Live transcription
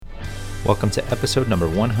Welcome to episode number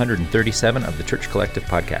 137 of the Church Collective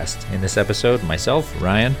podcast. In this episode, myself,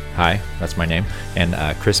 Ryan, hi, that's my name, and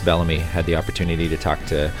Chris Bellamy had the opportunity to talk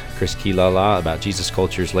to Chris Quilala about Jesus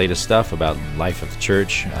Culture's latest stuff, about life of the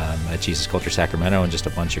church at Jesus Culture Sacramento, and just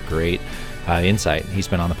a bunch of great insight. He's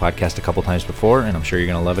been on the podcast a couple times before, and I'm sure you're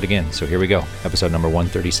going to love it again. So here we go, episode number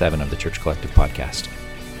 137 of the Church Collective podcast.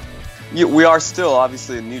 Yeah, we are still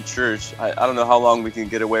obviously a new church. I don't know how long we can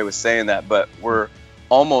get away with saying that, but we're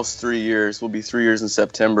almost 3 years. We'll be 3 years in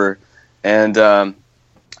September. And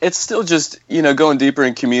it's still just, going deeper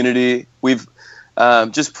in community. We've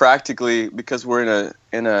just practically, because we're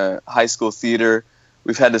in a high school theater,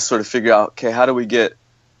 we've had to sort of figure out, okay, how do we get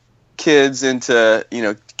kids into,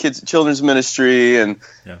 children's ministry and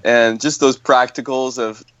just those practicals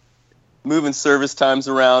of moving service times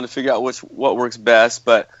around to figure out what works best.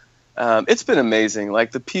 But it's been amazing.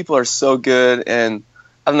 Like, the people are so good, and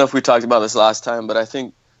I don't know if we talked about this last time, but I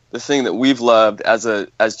think the thing that we've loved as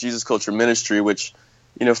Jesus Culture Ministry, which,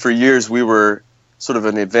 for years we were sort of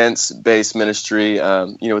an events-based ministry,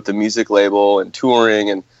 with the music label and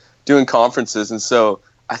touring and doing conferences. And so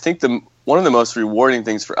I think one of the most rewarding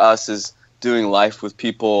things for us is doing life with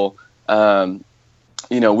people,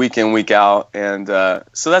 week in, week out. And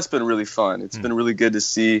so that's been really fun. It's been really good to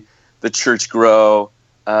see the church grow.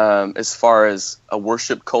 As far as a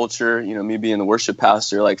worship culture, me being the worship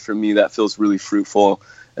pastor, like, for me, that feels really fruitful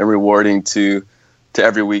and rewarding to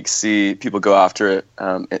every week see people go after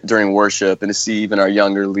it during worship, and to see even our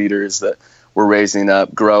younger leaders that we're raising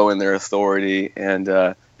up grow in their authority. And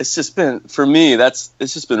it's just been, for me, it's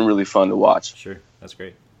just been really fun to watch. Sure, that's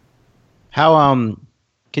great. How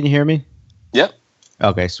can you hear me? Yep.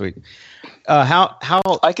 Okay, sweet. How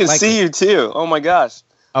I can see you too. Oh my gosh.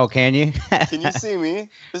 Oh, can you? Can you see me?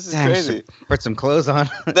 This is crazy. Put some clothes on.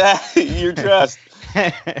 You're dressed.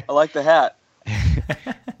 I like the hat.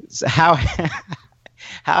 So how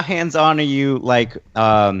hands-on are you? Like,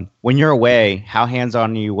 when you're away, how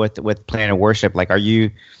hands-on are you with planning worship? Like, are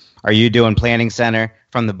you doing planning center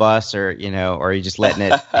from the bus, or or are you just letting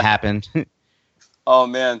it happen? Oh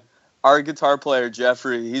man, our guitar player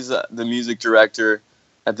Jeffrey, he's the music director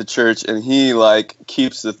at the church, and he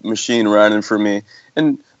keeps the machine running for me.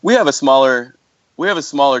 And we have a smaller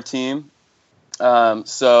team,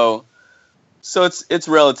 so it's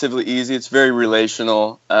relatively easy. It's very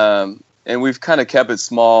relational, and we've kind of kept it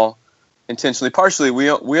small intentionally. Partially, we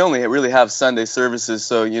only really have Sunday services,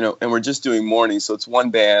 so and we're just doing mornings, so it's one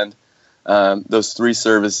band, those 3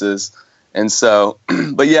 services, and so,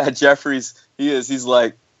 but yeah, Jeffrey's he's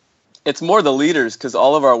like, it's more the leaders, because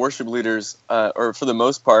all of our worship leaders, or for the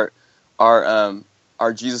most part,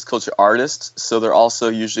 are Jesus Culture artists, so they're also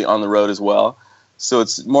usually on the road as well. So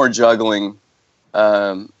it's more juggling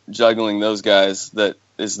those guys that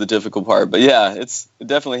is the difficult part. But yeah, it's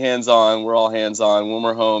definitely hands-on. We're all hands-on. When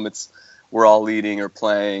we're home, we're all leading or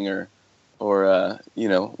playing or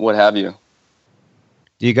what have you.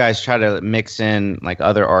 Do you guys try to mix in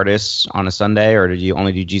other artists on a Sunday, or do you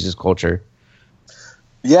only do Jesus Culture?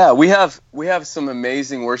 Yeah, we have some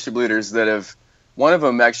amazing worship leaders that have. One of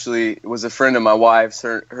them actually was a friend of my wife's.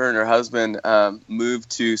 Her and her husband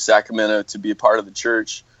moved to Sacramento to be a part of the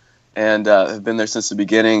church, and have been there since the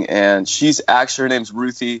beginning. And her name's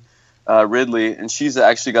Ruthie Ridley, and she's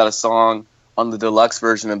actually got a song on the deluxe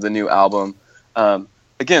version of the new album.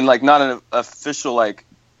 Again, not an official,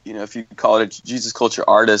 if you call it a Jesus Culture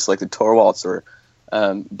artist like the Torwalds,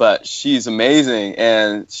 but she's amazing,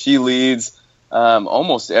 and she leads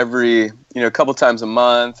almost every, a couple times a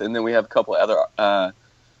month. And then we have a couple other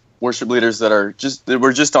worship leaders that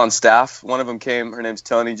were just on staff. One of them came, her name's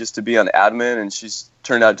Tony, just to be on admin, and she's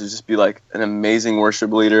turned out to just be an amazing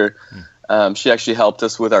worship leader. She actually helped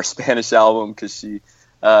us with our Spanish album, because she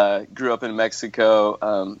grew up in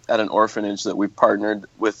Mexico at an orphanage that we partnered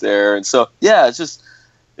with there. And so, yeah,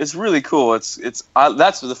 it's really cool. That's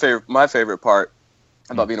my favorite part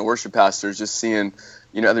about being a worship pastor, is just seeing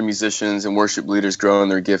other musicians and worship leaders growing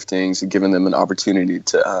their giftings and giving them an opportunity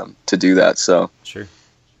to do that. So sure.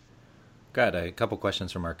 Got a couple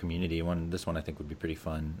questions from our community. This one I think would be pretty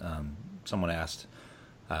fun. Someone asked,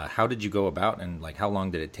 how did you go about, and how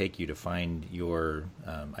long did it take you to find your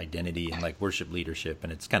identity in worship leadership?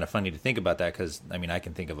 And it's kind of funny to think about that, because I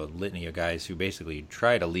can think of a litany of guys who basically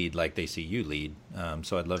try to lead like they see you lead.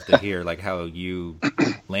 So I'd love to hear how you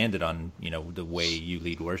landed on the way you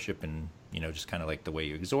lead worship, and just kind of the way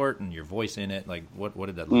you exhort and your voice in it. What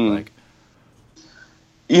did that look like?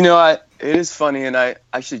 It is funny, and I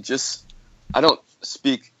don't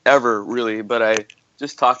speak ever really, but I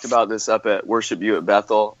just talked about this up at Worship U at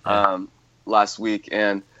Bethel last week,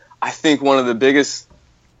 and I think one of the biggest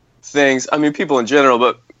things, people in general,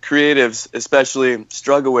 but creatives especially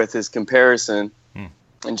struggle with is comparison,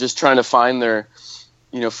 and just trying to find their,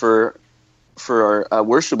 for our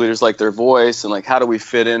worship leaders, like their voice and like how do we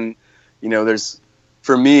fit in.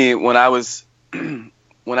 For me, when I was growing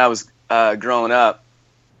up,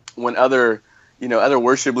 when other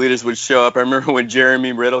worship leaders would show up, I remember when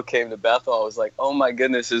Jeremy Riddle came to Bethel, I was like, oh my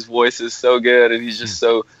goodness, his voice is so good, and he's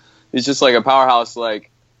just like a powerhouse. Like,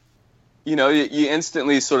 you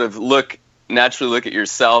instantly sort of naturally look at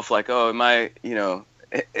yourself like, oh, am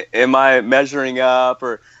I measuring up?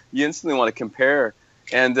 Or you instantly want to compare.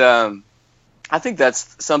 And I think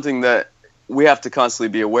that's something that we have to constantly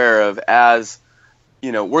be aware of as,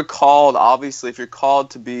 we're called, obviously, if you're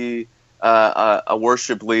called to be a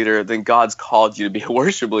worship leader, then God's called you to be a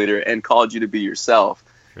worship leader and called you to be yourself.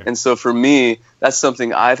 Sure. And so for me, that's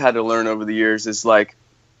something I've had to learn over the years is like,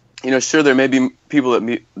 sure, there may be people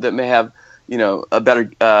that may have, a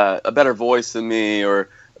better voice than me, or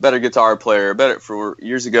a better guitar player. For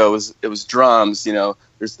years ago, it was drums. There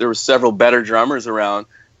were several better drummers around.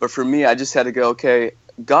 But for me, I just had to go, okay,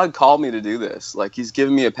 God called me to do this. Like, He's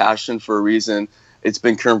given me a passion for a reason. It's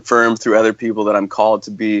been confirmed through other people that I'm called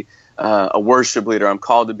to be a worship leader. I'm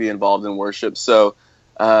called to be involved in worship. So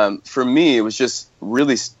for me, it was just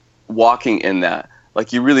really walking in that.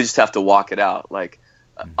 Like, you really just have to walk it out. Like,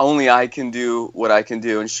 only I can do what I can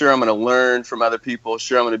do. And sure, I'm going to learn from other people.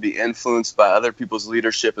 Sure, I'm going to be influenced by other people's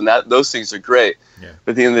leadership. And those things are great. Yeah.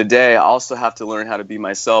 But at the end of the day, I also have to learn how to be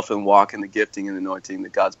myself and walk in the gifting and anointing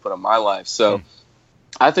that God's put on my life. So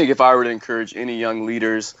I think if I were to encourage any young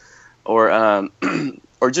leaders or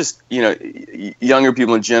just, younger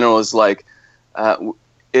people in general, is like,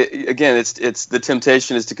 it's the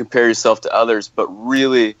temptation is to compare yourself to others, but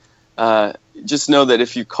really just know that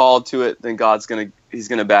if you called to it, then He's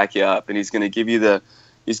going to back you up, and He's going to give you the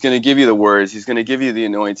words. He's going to give you the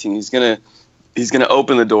anointing. He's going to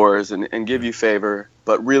open the doors and give you favor.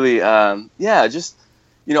 But really, just,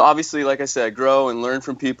 obviously, like I said, grow and learn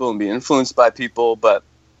from people and be influenced by people, but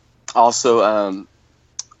also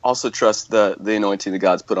trust the anointing that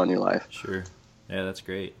God's put on your life. Sure. Yeah, that's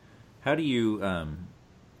great. How do you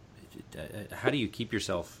keep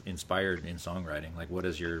yourself inspired in songwriting? Like, what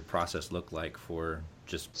does your process look like for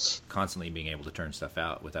just constantly being able to turn stuff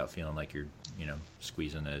out without feeling like you're,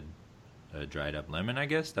 squeezing a dried up lemon? I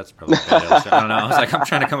guess that's probably a bad illustration. I don't know. I was like, I'm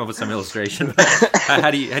trying to come up with some illustration. But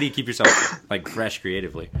how do you keep yourself like fresh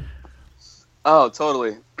creatively? Oh,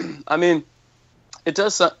 totally. I mean, it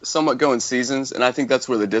does somewhat go in seasons, and I think that's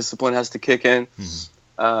where the discipline has to kick in.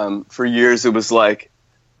 Mm-hmm. For years, it was like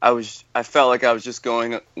I felt like I was just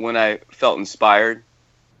going when I felt inspired.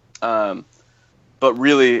 But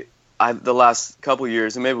really, the last couple of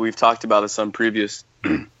years, and maybe we've talked about this on previous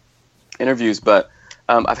interviews, but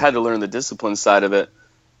I've had to learn the discipline side of it.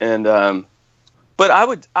 And but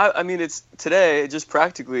I mean, it's today, just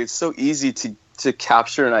practically, it's so easy to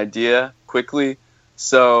capture an idea quickly.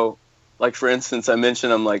 So, like, for instance, I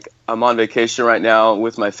mentioned I'm on vacation right now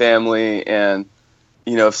with my family, and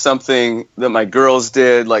if something that my girls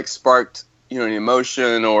did like sparked an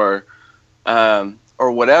emotion or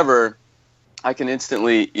whatever, I can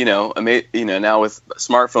instantly now with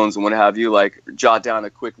smartphones and what have you, like jot down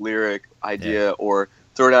a quick lyric idea or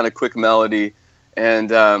throw down a quick melody and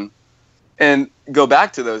go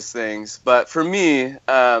back to those things. But for me,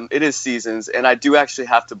 it is seasons, and I do actually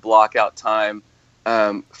have to block out time.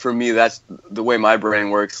 For me, that's the way my brain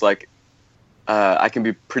works. Like, I can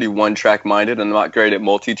be pretty one-track minded. I'm not great at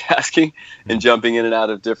multitasking and jumping in and out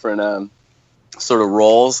of different sort of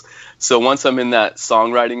roles. So once I'm in that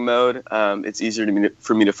songwriting mode, it's easier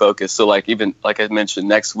for me to focus. So even like I mentioned,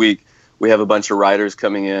 next week we have a bunch of writers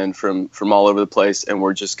coming in from all over the place, and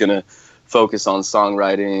we're just gonna focus on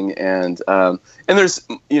songwriting. And there's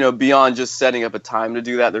beyond just setting up a time to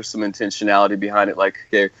do that, there's some intentionality behind it. Like,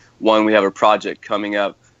 okay, we have a project coming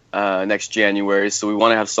up next January, so we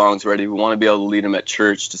want to have songs ready. We want to be able to lead them at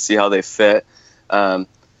church to see how they fit,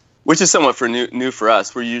 which is somewhat new for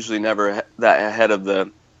us. We're usually never that ahead of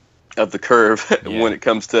the curve when it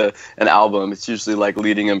comes to an album. It's usually like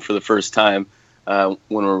leading them for the first time when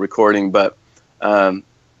we're recording. But and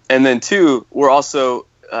then two, we're also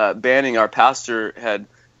banding. Our pastor had,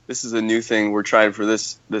 this is a new thing we're trying for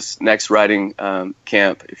this next writing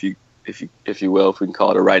camp, if you will, if we can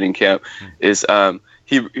call it a writing camp, is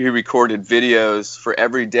he recorded videos for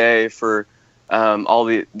every day for all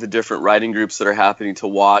the different writing groups that are happening to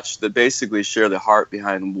watch, that basically share the heart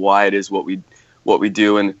behind why it is what we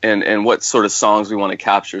do and what sort of songs we want to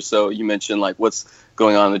capture. So you mentioned like what's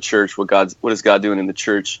going on in the church, what is God doing in the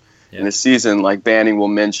church in the season. Like banding will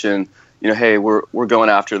mention, hey, we're going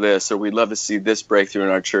after this, or we'd love to see this breakthrough in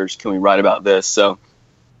our church. Can we write about this? So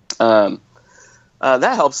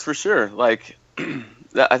That helps for sure. Like,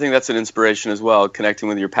 I think that's an inspiration as well, connecting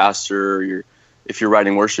with your pastor or if you're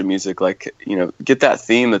writing worship music, like, get that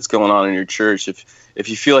theme that's going on in your church. If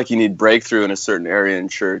you feel like you need breakthrough in a certain area in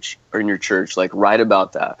church or in your church, like, write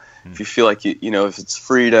about that. If you feel like if it's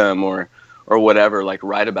freedom or whatever, like,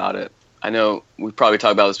 write about it. I know we've probably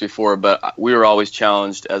talked about this before, but we were always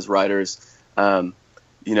challenged as writers, to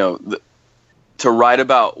write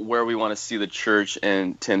about where we want to see the church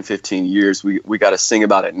in 10, 15 years. We got to sing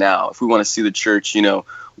about it now. If we want to see the church,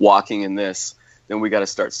 walking in this, then we got to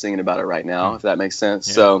start singing about it right now, if that makes sense.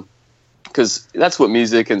 Yeah. So, because that's what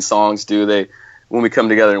music and songs do. When we come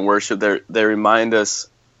together and worship, they remind us,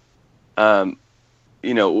 we're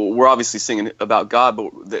obviously singing about God,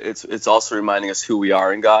 but it's also reminding us who we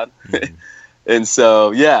are in God. Mm-hmm. And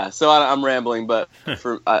so, I'm rambling, but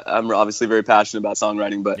I'm obviously very passionate about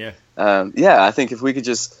songwriting. But I think if we could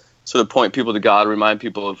just sort of point people to God, remind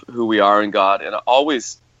people of who we are in God, and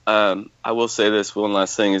always, I will say this one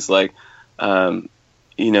last thing is like, no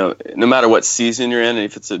matter what season you're in,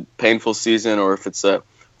 if it's a painful season or if it's a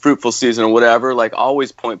fruitful season or whatever, like,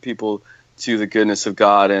 always point people to the goodness of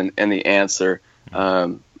God and the answer,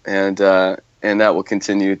 and that will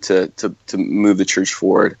continue to move the church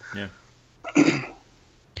forward. Yeah.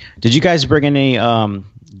 Did you guys bring any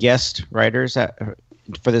guest writers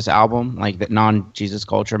for this album, like the non-Jesus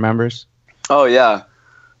Culture members? Oh yeah.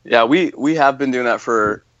 We have been doing that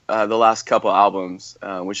for the last couple albums,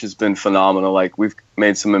 which has been phenomenal. Like, we've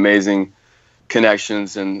made some amazing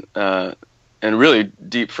connections and really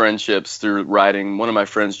deep friendships through writing. One of my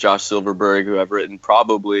friends, Josh Silverberg, who I've written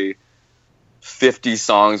probably 50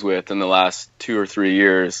 songs with in the last 2 or 3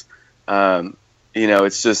 years.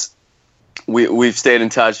 It's just, we've stayed in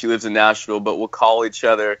touch. He lives in Nashville, but we'll call each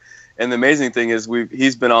other. And the amazing thing is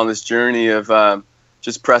he's been on this journey of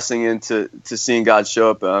just pressing into seeing God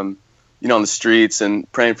show up, on the streets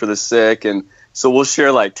and praying for the sick. And so we'll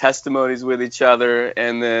share like testimonies with each other.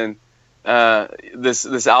 And then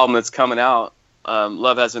this album that's coming out,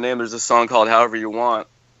 Love Has a Name, there's a song called However You Want.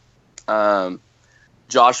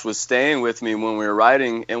 Josh was staying with me when we were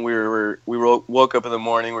writing, and we woke up in the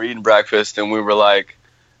morning, we're eating breakfast, and we were like,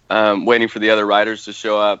 waiting for the other writers to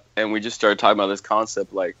show up, and we just started talking about this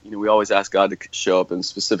concept. Like, we always ask God to show up in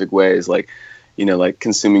specific ways, like, like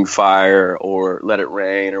consuming fire or let it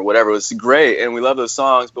rain or whatever. It was great, and we love those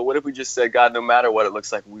songs, but what if we just said, God, no matter what it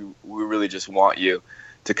looks like, we really just want you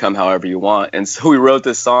to come however you want. And so we wrote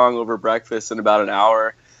this song over breakfast in about an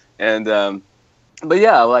hour, and but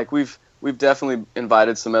yeah, like, we've definitely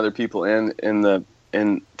invited some other people in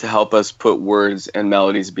to help us put words and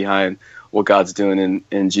melodies behind what God's doing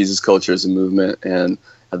in Jesus Culture as a movement and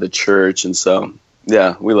at the church. And so,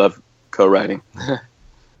 yeah, we love co-writing.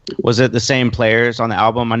 Was it the same players on the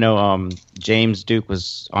album? I know James Duke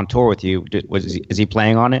was on tour with you. Is he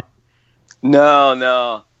playing on it?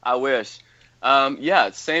 No, I wish.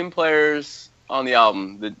 Same players on the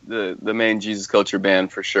album, the main Jesus Culture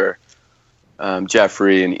band for sure.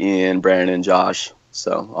 Jeffrey and Ian, Brandon and Josh.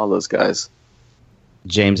 So all those guys.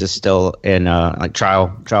 James is still in like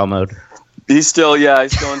trial mode. He's still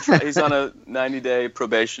he's on a 90-day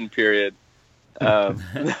probation period. I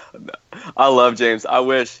love James. I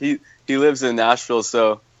wish he lives in Nashville,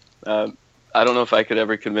 so I don't know if I could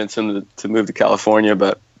ever convince him to move to California,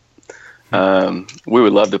 but we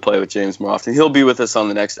would love to play with James more often. He'll be with us on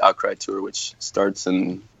the next Outcry tour, which starts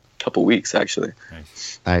in a couple weeks, actually.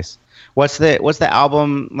 Nice. What's the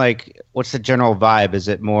album like? What's the general vibe? Is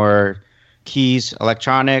it more keys,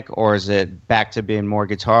 electronic, or is it back to being more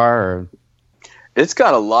guitar? Or? It's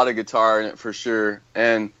got a lot of guitar in it for sure.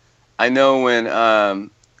 And I know when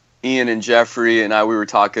Ian and Jeffrey and we were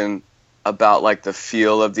talking about like the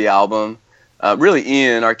feel of the album. Really,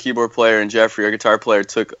 Ian, our keyboard player, and Jeffrey, our guitar player,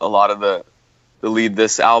 took a lot of the lead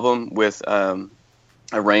this album with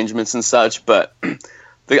arrangements and such. But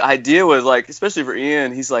the idea was like, especially for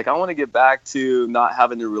Ian, he's like, I want to get back to not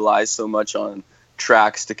having to rely so much on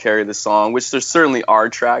tracks to carry the song, which there certainly are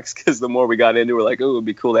tracks, because the more we got into it, we're like, oh, it would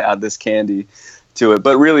be cool to add this candy to it.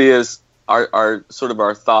 But really is our sort of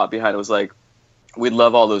our thought behind it was like, we'd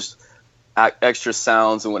love all those extra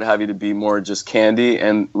sounds and what have you to be more just candy,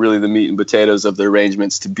 and really the meat and potatoes of the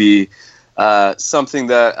arrangements to be something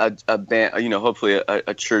that a band, hopefully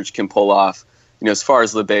a church can pull off, as far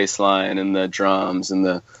as the bass line and the drums and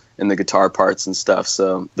the guitar parts and stuff.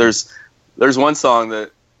 So there's one song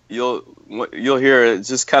that you'll hear, it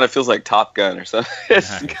just kind of feels like Top Gun or something.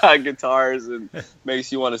 It's got guitars and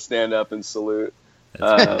makes you want to stand up and salute.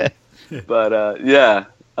 But yeah,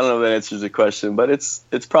 I don't know if that answers the question, but it's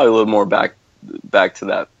probably a little more back to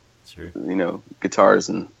that, sure. Guitars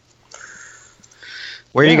and.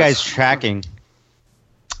 Where are you guys tracking?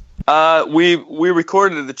 We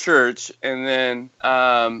recorded at the church, and then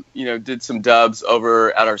did some dubs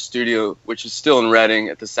over at our studio, which is still in Reading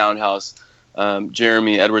at the Sound House.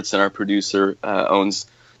 Jeremy Edwardson, our producer, owns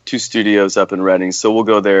 2 studios up in Reading, so we'll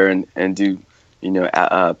go there and do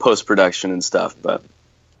post production and stuff. But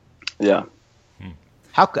yeah.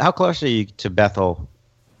 How close are you to Bethel?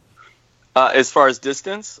 As far as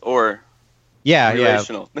distance or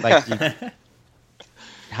relational? Like,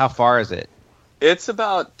 how far is it? It's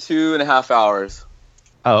about 2.5 hours.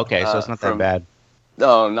 Oh, okay. So it's not that bad.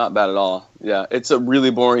 No, not bad at all. Yeah, it's a really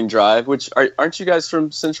boring drive. Which aren't you guys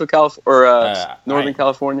from Central California or Northern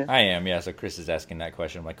California? I am. Yeah. So Chris is asking that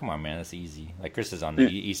question. I'm like, come on, man, that's easy. Like Chris is on the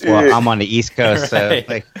East Coast. Well, I'm on the East Coast. Right.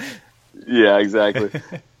 So yeah, exactly.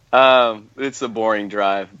 It's a boring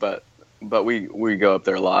drive, but we go up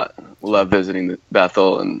there a lot. We love visiting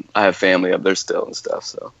Bethel, and I have family up there still and stuff.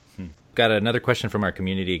 So. Got another question from our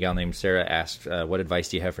community. A gal named Sarah asked, what advice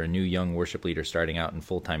do you have for a new young worship leader starting out in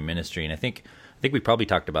full-time ministry? And I think we probably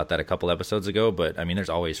talked about that a couple episodes ago, but I mean, there's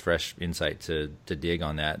always fresh insight to dig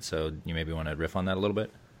on that. So you maybe want to riff on that a little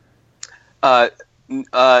bit?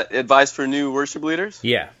 Advice for new worship leaders?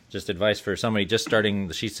 Yeah, just advice for somebody just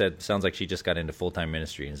starting. She said, sounds like she just got into full-time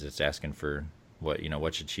ministry and is just asking for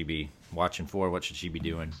what should she be watching for? What should she be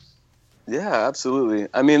doing? Yeah, absolutely.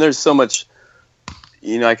 I mean, there's so much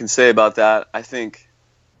I can say about that. I think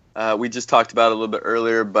we just talked about it a little bit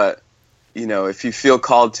earlier, but if you feel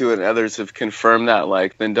called to it and others have confirmed that,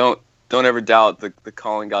 then don't ever doubt the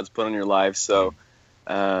calling God's put on your life. So,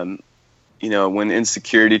 when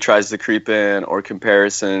insecurity tries to creep in or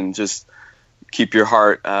comparison, just keep your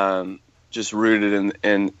heart just rooted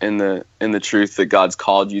in the truth that God's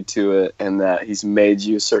called you to it, and that He's made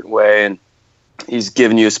you a certain way, and He's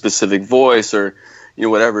given you a specific voice, or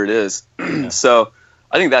whatever it is. Yeah. So.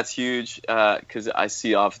 I think that's huge because I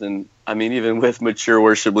see often, I mean, even with mature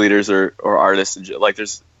worship leaders or artists,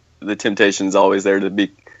 there's the temptation's always there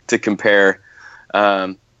to compare.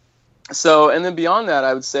 And then beyond that,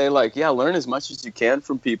 I would say learn as much as you can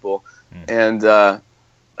from people. And for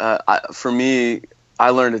me, I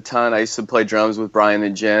learned a ton. I used to play drums with Brian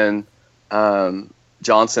and Jen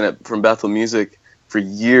Johnson from Bethel Music for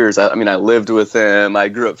years. I lived with him. I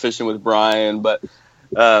grew up fishing with Brian, but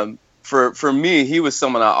for me, he was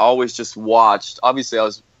someone I always just watched. Obviously, I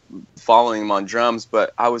was following him on drums,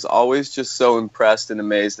 but I was always just so impressed and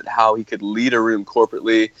amazed at how he could lead a room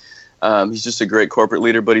corporately. He's just a great corporate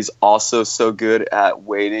leader, but he's also so good at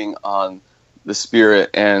waiting on the Spirit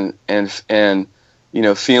and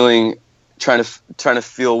feeling, trying to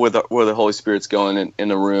feel where the Holy Spirit's going in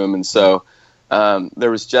the room. And so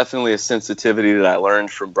there was definitely a sensitivity that I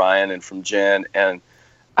learned from Brian and from Jen, and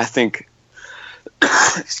I think.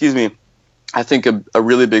 Excuse me. I think a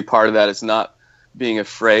really big part of that is not being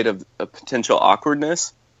afraid of a potential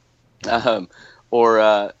awkwardness,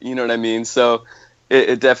 or you know what I mean. So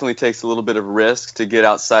it definitely takes a little bit of risk to get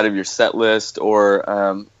outside of your set list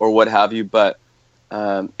or what have you. But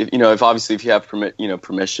if you have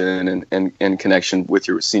permission and connection with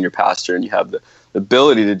your senior pastor, and you have the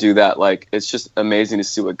ability to do that, it's just amazing to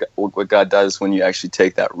see what God does when you actually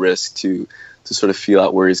take that risk to sort of feel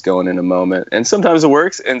out where He's going in a moment. And sometimes it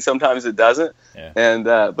works and sometimes it doesn't. Yeah. And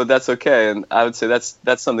but that's okay. And I would say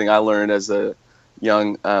that's something I learned as a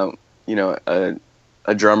young a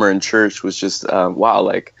drummer in church, was just wow,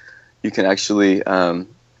 you can actually I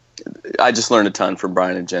just learned a ton from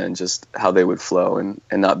Brian and Jen, just how they would flow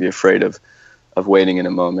and not be afraid of waiting in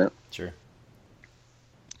a moment. Sure.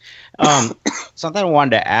 Something I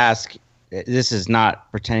wanted to ask, this is not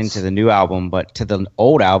pertaining to the new album, but to the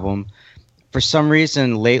old album. For some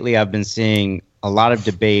reason, lately I've been seeing a lot of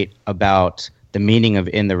debate about the meaning of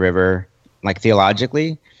 "In the River,"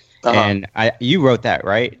 theologically. Uh-huh. And you wrote that,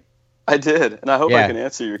 right? I did, and I hope I can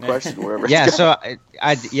answer your question wherever. Yeah, so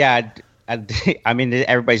I mean,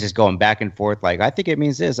 everybody's just going back and forth. I think it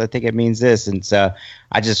means this. I think it means this, and so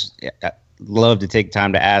I just love to take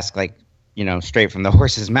time to ask, straight from the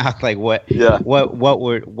horse's mouth, what's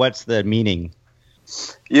the meaning?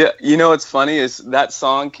 Yeah, what's funny is that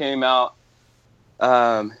song came out.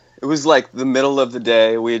 It was the middle of the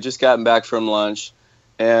day. We had just gotten back from lunch,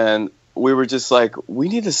 and we were just we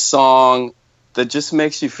need a song that just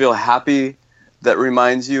makes you feel happy, that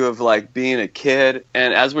reminds you of being a kid.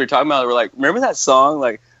 And as we were talking about it, we're remember that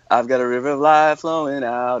song? I've got a river of life flowing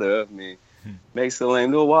out of me, makes the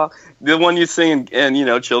lame to walk. The one you sing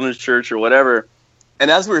in children's church or whatever.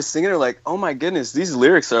 And as we were singing, we're oh my goodness, these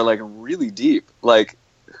lyrics are really deep.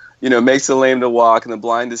 Makes the lame to walk and the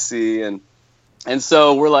blind to see. And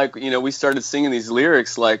so we're we started singing these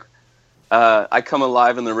lyrics I come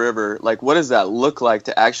alive in the river. Like, what does that look like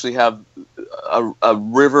to actually have a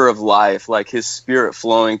river of life, like his spirit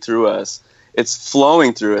flowing through us? It's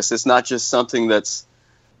flowing through us. It's not just something that's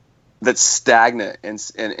stagnant and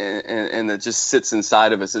that just sits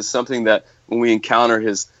inside of us. It's something that when we encounter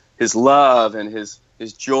his love and his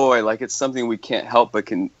joy, like it's something we can't help but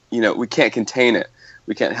we can't contain it.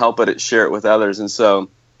 We can't help but share it with others. And so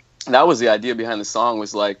that was the idea behind the song,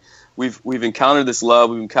 was like, we've encountered this love,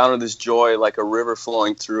 we've encountered this joy, like a river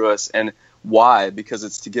flowing through us. And why? Because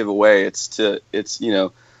it's to give away. It's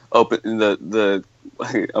open the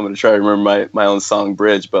I'm going to try to remember my own song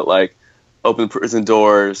bridge, but like, open prison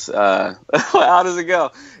doors. How does it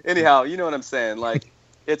go? Anyhow, you know what I'm saying? Like,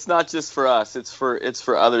 it's not just for us, it's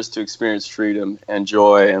for others to experience freedom and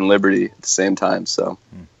joy and liberty at the same time. So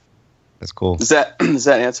that's cool. Does that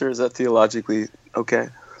answer? Is that theologically okay?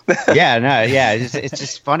 Yeah, no, yeah. It's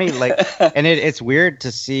just funny, like, and it's weird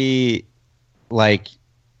to see, like,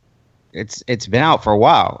 it's been out for a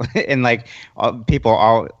while, and like people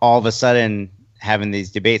all of a sudden having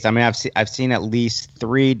these debates. I mean, I've seen at least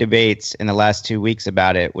 3 debates in the last 2 weeks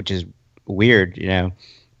about it, which is weird, you know.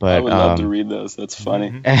 But I would love to read those. That's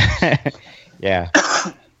funny. Yeah.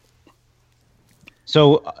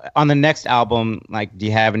 So on the next album, like, do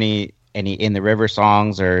you have any In the River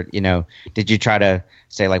songs, or, you know, did you try to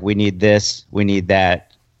say like, we need this, we need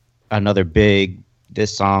that, another big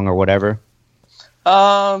this song or whatever?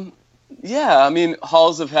 Yeah, I mean,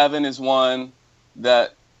 Halls of Heaven is one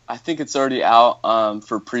that I think it's already out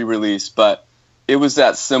for pre-release, but it was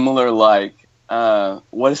that similar, like,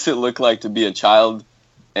 what does it look like to be a child?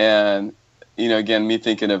 And, you know, again, me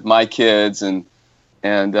thinking of my kids, and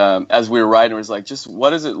as we were writing, it was like, just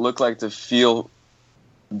what does it look like to feel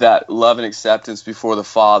that love and acceptance before the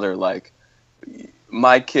Father? Like,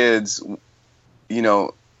 my kids, you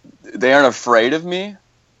know, they aren't afraid of me.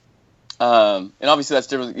 And obviously that's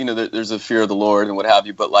different, you know, there's a fear of the Lord and what have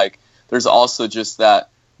you, but like, there's also just that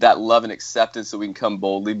love and acceptance that we can come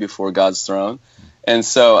boldly before God's throne. And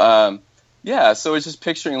so, so it's just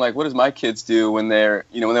picturing, like, what does my kids do when they're,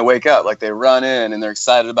 you know, when they wake up, like they run in and they're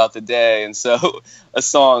excited about the day. And so the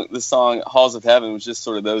song Halls of Heaven was just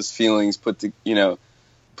sort of those feelings put to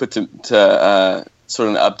sort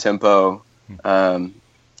of an up-tempo.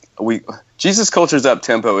 Jesus Culture's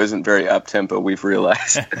up-tempo isn't very up-tempo, we've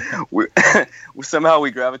realized. Somehow we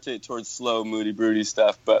gravitate towards slow, moody, broody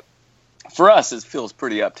stuff, but for us, it feels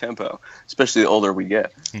pretty up-tempo, especially the older we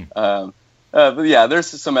get. But yeah, there's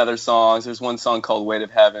some other songs. There's one song called Weight of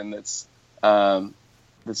Heaven that's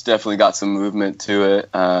definitely got some movement to it.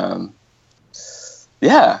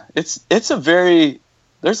 It's a very...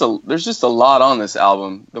 There's just a lot on this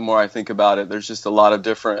album. The more I think about it, there's just a lot of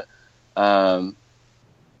different...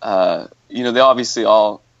 you know, they obviously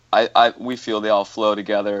all, we feel they all flow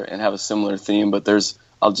together and have a similar theme, but there's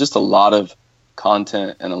just a lot of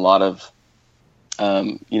content and a lot of,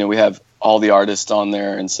 you know, we have all the artists on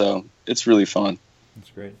there, and so it's really fun.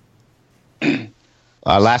 That's great.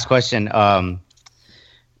 Last question. A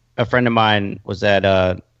friend of mine was at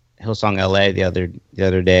Hillsong LA the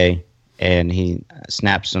other day, and he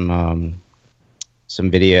snapped some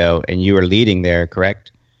video, and you were leading there,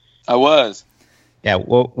 correct? I was. Yeah,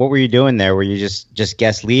 what were you doing there? Were you just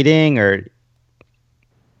guest leading, or?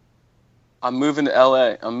 I'm moving to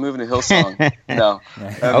LA. I'm moving to Hillsong. No.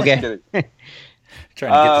 Okay.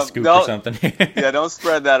 Trying to get the scoop or something. Yeah, don't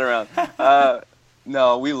spread that around.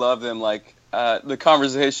 No, we love them. Like, the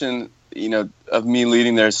conversation, you know, of me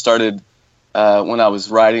leading there started when I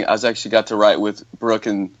was writing. I actually got to write with Brooke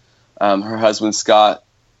and her husband Scott.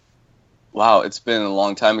 Wow, it's been a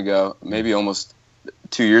long time ago, maybe almost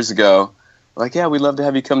 2 years ago. Like, yeah, we'd love to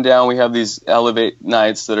have you come down. We have these Elevate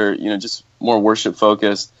nights that are, you know, just more worship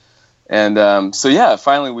focused. And so, yeah,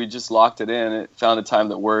 finally we just locked it in. It found a time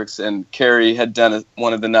that works. And Carrie had done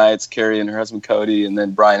one of the nights, Carrie and her husband Cody, and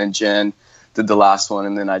then Brian and Jen did the last one.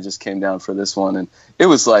 And then I just came down for this one. And it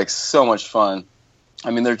was like so much fun.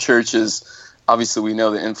 I mean, their church is, obviously we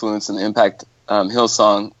know the influence and the impact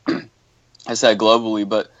Hillsong has had globally,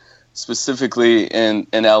 but specifically in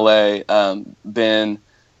LA, Ben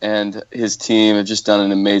and his team have just done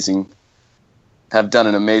an amazing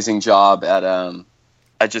job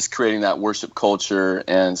at just creating that worship culture.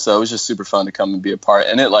 And so it was just super fun to come and be a part.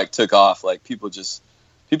 And it like took off. Like people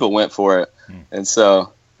went for it. And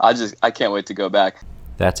so I can't wait to go back.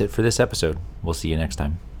 That's it for this episode. We'll see you next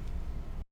time.